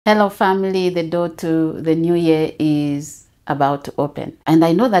Hello family, the door to the new year is about to open. And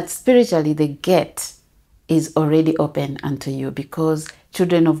I know that spiritually the gate is already open unto you because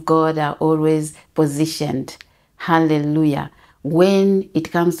children of God are always positioned. Hallelujah. When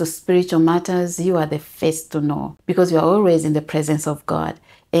it comes to spiritual matters, you are the first to know because you are always in the presence of God.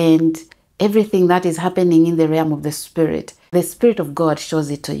 And everything that is happening in the realm of the Spirit of God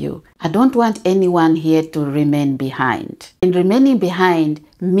shows it to you. I don't want anyone here to remain behind. And remaining behind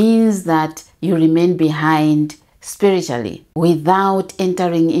means that you remain behind spiritually without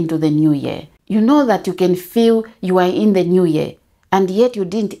entering into the new year. You know that you can feel you are in the new year and yet you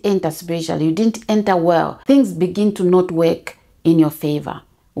didn't enter spiritually. You didn't enter well. Things begin to not work in your favor.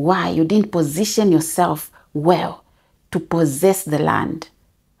 Why? You didn't position yourself well to possess the land.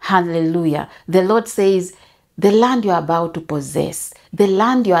 Hallelujah. The Lord says, the land you are about to possess, the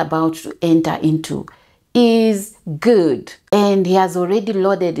land you are about to enter into is good. And He has already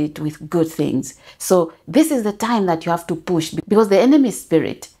loaded it with good things. So this is the time that you have to push because the enemy is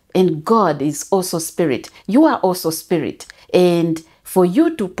spirit and God is also spirit. You are also spirit. And for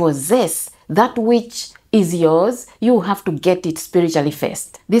you to possess that which is yours, you have to get it spiritually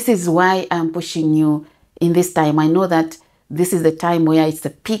first. This is why I'm pushing you in this time. I know that this is the time where it's the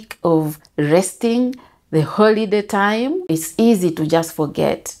peak of resting, the holiday time. It's easy to just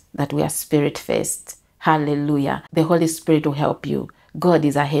forget that we are spirit first. Hallelujah. The Holy Spirit will help you. God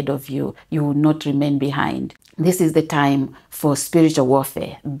is ahead of you. You will not remain behind. This is the time for spiritual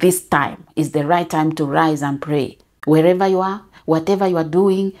warfare. This time is the right time to rise and pray. Wherever you are, whatever you are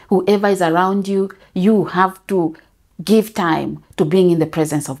doing, whoever is around you, you have to give time to being in the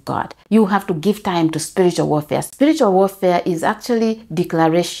presence of God. You have to give time to spiritual warfare. Spiritual warfare is actually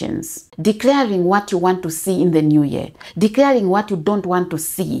declarations. Declaring what you want to see in the new year. Declaring what you don't want to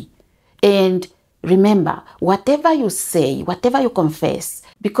see. And remember, whatever you say, whatever you confess,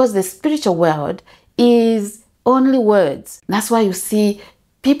 because the spiritual world is only words. That's why you see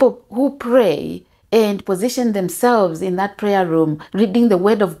people who pray and position themselves in that prayer room, reading the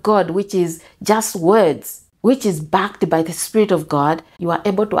word of God, which is just words, which is backed by the Spirit of God. You are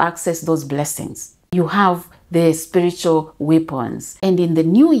able to access those blessings. You have the spiritual weapons. And in the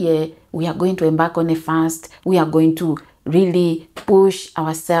new year, we are going to embark on a fast. We are going to really push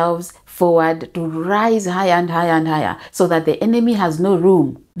ourselves forward to rise higher and higher and higher so that the enemy has no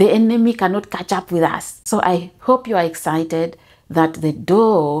room. The enemy cannot catch up with us. So I hope you are excited that the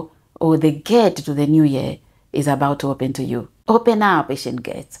door or the gate to the new year is about to open to you. Open up, ancient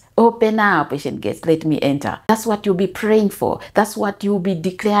gates. Open up, ancient gates. Let me enter. That's what you'll be praying for. That's what you'll be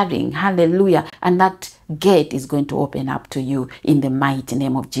declaring. Hallelujah. And that gate is going to open up to you in the mighty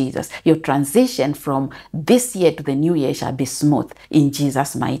name of Jesus. Your transition from this year to the new year shall be smooth in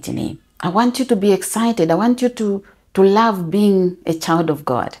Jesus' mighty name. I want you to be excited. I want you to love being a child of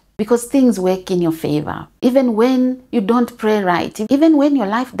God. Because things work in your favor. Even when you don't pray right, even when your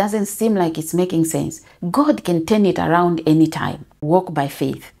life doesn't seem like it's making sense, God can turn it around anytime. Walk by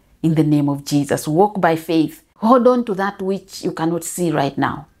faith in the name of Jesus. Walk by faith. Hold on to that which you cannot see right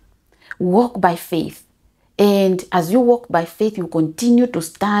now. Walk by faith. And as you walk by faith, you continue to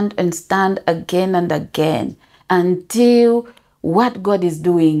stand and stand again and again until what God is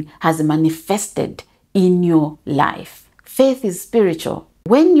doing has manifested in your life. Faith is spiritual.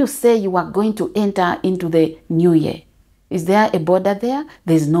 When you say you are going to enter into the new year, is there a border there?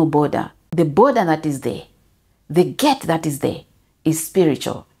 There's no border. The border that is there, the gate that is there is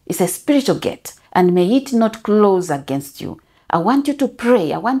spiritual. It's a spiritual gate, and may it not close against you. I want you to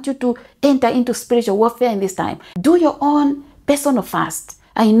pray. I want you to enter into spiritual warfare in this time. Do your own personal fast.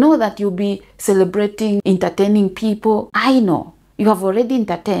 I know that you'll be celebrating, entertaining people. I know you have already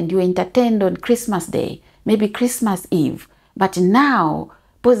entertained. You entertained on Christmas Day, maybe Christmas Eve. But now,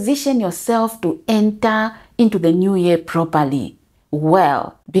 position yourself to enter into the new year properly.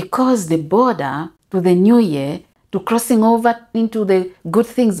 Well, because the border to the new year, to crossing over into the good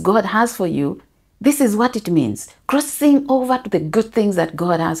things God has for you, this is what it means. Crossing over to the good things that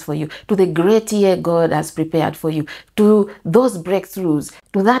God has for you, to the great year God has prepared for you, to those breakthroughs,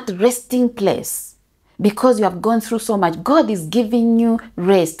 to that resting place. Because you have gone through so much, God is giving you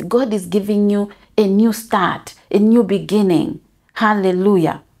rest. God is giving you a new start, a new beginning.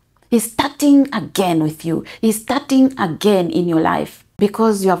 Hallelujah. He's starting again with you. He's starting again in your life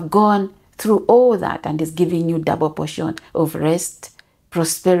because you have gone through all that and is giving you double portion of rest,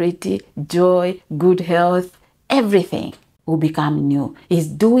 prosperity, joy, good health. Everything will become new. He's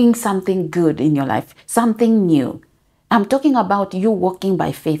doing something good in your life, something new. I'm talking about you walking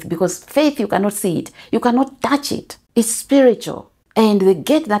by faith because faith, you cannot see it. You cannot touch it. It's spiritual. And the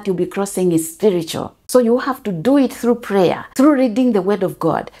gate that you'll be crossing is spiritual. So you have to do it through prayer, through reading the word of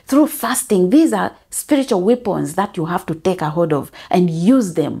God, through fasting. These are spiritual weapons that you have to take a hold of and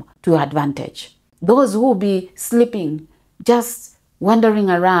use them to your advantage. Those who will be sleeping, just wandering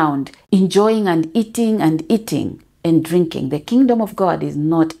around, enjoying and eating and drinking. The kingdom of God is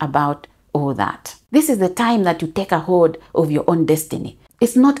not about all that. This is the time that you take a hold of your own destiny.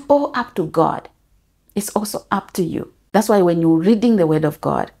 It's not all up to God. It's also up to you. That's why when you're reading the word of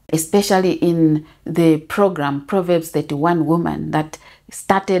God, especially in the program Proverbs 31 Woman that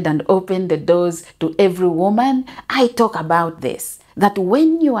started and opened the doors to every woman, I talk about this, that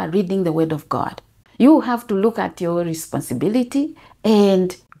when you are reading the word of God, you have to look at your responsibility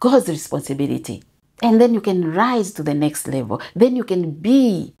and God's responsibility. And then you can rise to the next level. Then you can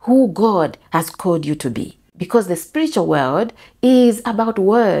be who God has called you to be. Because the spiritual world is about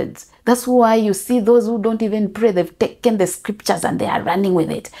words. That's why you see those who don't even pray, they've taken the scriptures and they are running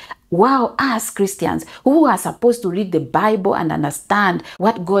with it. Wow, us Christians who are supposed to read the Bible and understand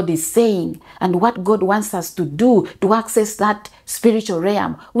what God is saying and what God wants us to do to access that spiritual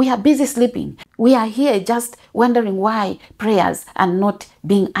realm, we are busy sleeping. We are here just wondering why prayers are not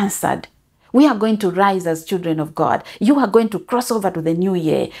being answered. We are going to rise as children of God. You are going to cross over to the new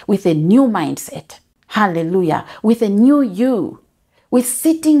year with a new mindset. Hallelujah. With a new you. With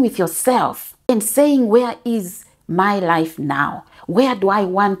sitting with yourself and saying, where is my life now? Where do I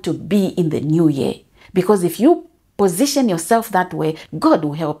want to be in the new year? Because if you position yourself that way, God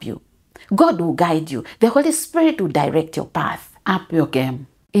will help you. God will guide you. The Holy Spirit will direct your path. Up your game.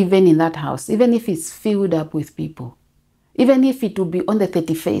 Even in that house, even if it's filled up with people, even if it will be on the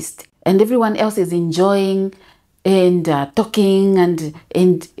 31st and everyone else is enjoying and talking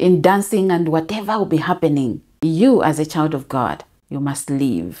and dancing and whatever will be happening, you as a child of God, you must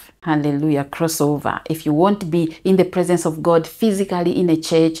leave. Hallelujah. Cross over. If you want to be in the presence of God physically in a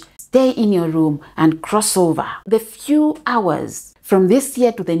church, stay in your room and cross over. The few hours from this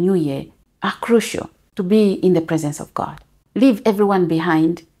year to the new year are crucial to be in the presence of God. Leave everyone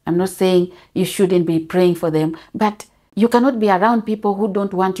behind. I'm not saying you shouldn't be praying for them, but you cannot be around people who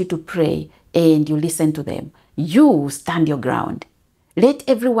don't want you to pray and you listen to them. You stand your ground. Let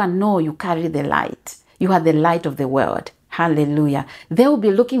everyone know you carry the light. You are the light of the world. Hallelujah. They will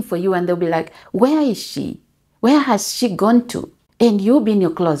be looking for you and they'll be like, where is she? Where has she gone to? And you'll be in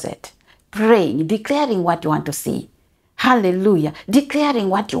your closet, praying, declaring what you want to see. Hallelujah. Declaring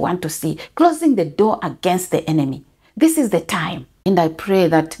what you want to see. Closing the door against the enemy. This is the time. And I pray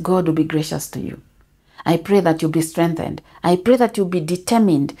that God will be gracious to you. I pray that you'll be strengthened. I pray that you'll be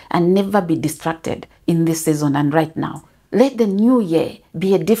determined and never be distracted in this season and right now. Let the new year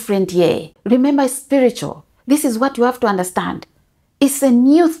be a different year. Remember, it's spiritual. This is what you have to understand. It's a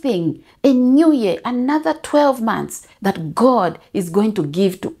new thing, a new year, another 12 months that God is going to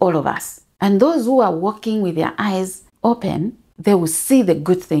give to all of us. And those who are walking with their eyes open, they will see the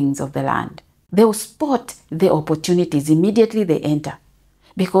good things of the land. They will spot the opportunities immediately they enter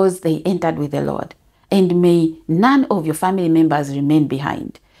because they entered with the Lord. And may none of your family members remain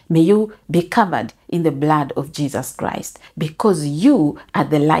behind. May you be covered in the blood of Jesus Christ because you are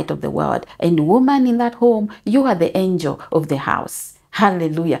the light of the world. And woman in that home, you are the angel of the house.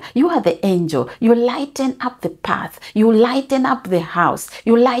 Hallelujah. You are the angel. You lighten up the path. You lighten up the house.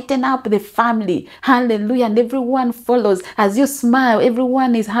 You lighten up the family. Hallelujah. And everyone follows. As you smile,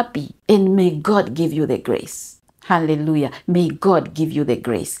 everyone is happy. And may God give you the grace. Hallelujah. May God give you the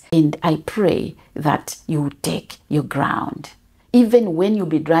grace. And I pray that you will take your ground. Even when you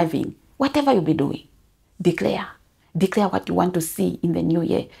be driving, whatever you be doing, declare. Declare what you want to see in the new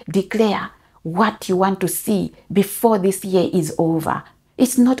year. Declare what you want to see before this year is over.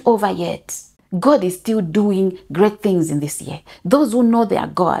 It's not over yet. God is still doing great things in this year. Those who know their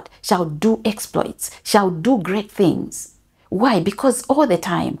God shall do exploits, shall do great things. Why? Because all the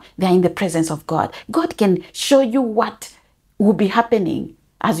time they are in the presence of God. God can show you what will be happening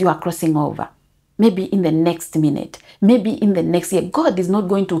as you are crossing over. Maybe in the next minute, maybe in the next year. God is not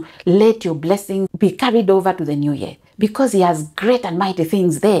going to let your blessing be carried over to the new year because He has great and mighty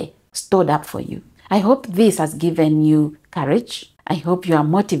things there stored up for you. I hope this has given you courage. I hope you are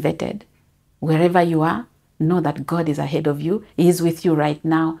motivated. Wherever you are, know that God is ahead of you. He is with you right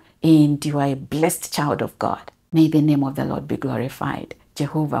now and you are a blessed child of God. May the name of the Lord be glorified.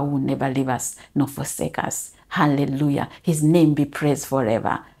 Jehovah will never leave us nor forsake us. Hallelujah. His name be praised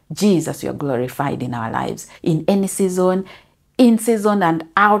forever. Jesus, you are glorified in our lives. In any season, in season and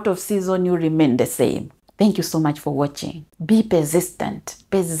out of season, you remain the same. Thank you so much for watching. Be persistent.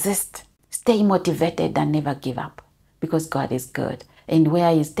 Persist. Stay motivated and never give up because God is good. And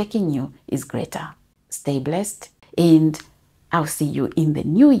where He is taking you is greater. Stay blessed and I'll see you in the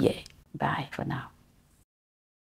new year. Bye for now.